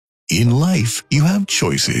In life, you have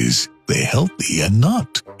choices. They're healthy and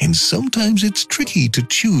not. And sometimes it's tricky to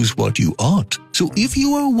choose what you ought. So if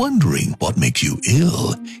you are wondering what makes you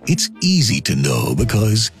ill, it's easy to know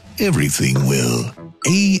because everything will.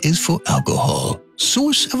 A is for alcohol,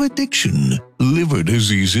 source of addiction, liver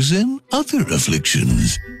diseases, and other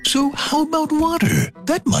afflictions. So how about water?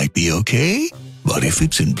 That might be okay. But if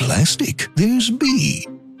it's in plastic, there's B.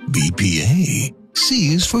 BPA.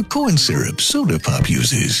 C is for corn syrup soda pop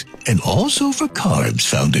uses, and also for carbs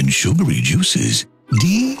found in sugary juices.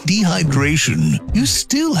 D, dehydration. You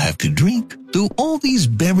still have to drink, though all these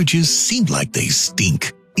beverages seem like they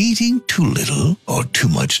stink. Eating too little or too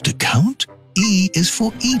much to count. E is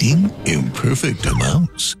for eating imperfect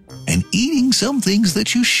amounts, and eating some things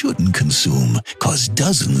that you shouldn't consume, cause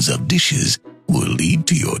dozens of dishes will lead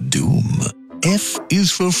to your doom. F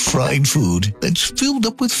is for fried food that's filled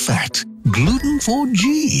up with fat. Gluten for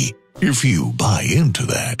G, if you buy into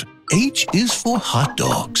that. H is for hot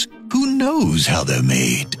dogs. Who knows how they're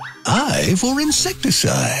made? I for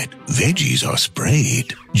insecticide. Veggies are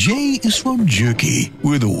sprayed. J is for jerky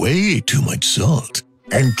with way too much salt.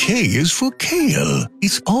 And K is for kale.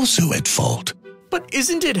 It's also at fault. But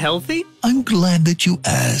isn't it healthy? I'm glad that you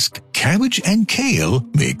ask. Cabbage and kale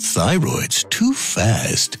make thyroids too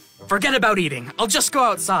fast. Forget about eating. I'll just go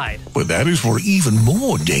outside. But that is where even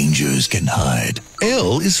more dangers can hide.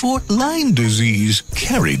 L is for Lyme disease,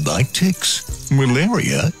 carried by ticks.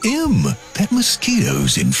 Malaria, M, that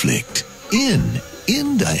mosquitoes inflict. N,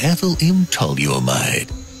 N-diethyl-toluamide.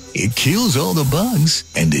 It kills all the bugs,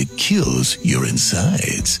 and it kills your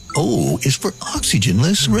insides. O is for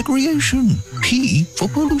oxygenless recreation. P for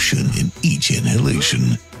pollution in each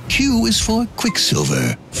inhalation. Q is for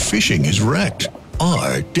quicksilver. Fishing is wrecked.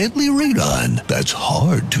 R, deadly radon that's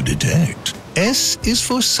hard to detect. S is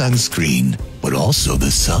for sunscreen, but also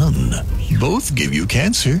the sun. Both give you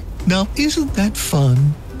cancer. Now isn't that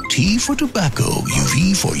fun? T for tobacco,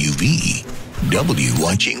 UV for UV. W,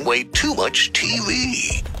 watching way too much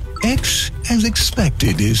TV. X, as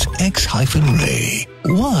expected, is X-ray.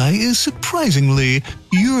 Y is surprisingly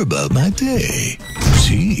yerba mate.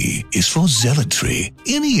 Z is for zealotry,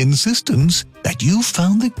 any insistence that you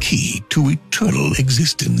found the key to eternal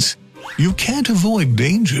existence. You can't avoid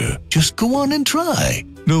danger, just go on and try.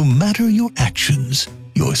 No matter your actions,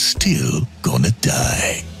 you're still gonna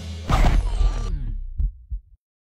die.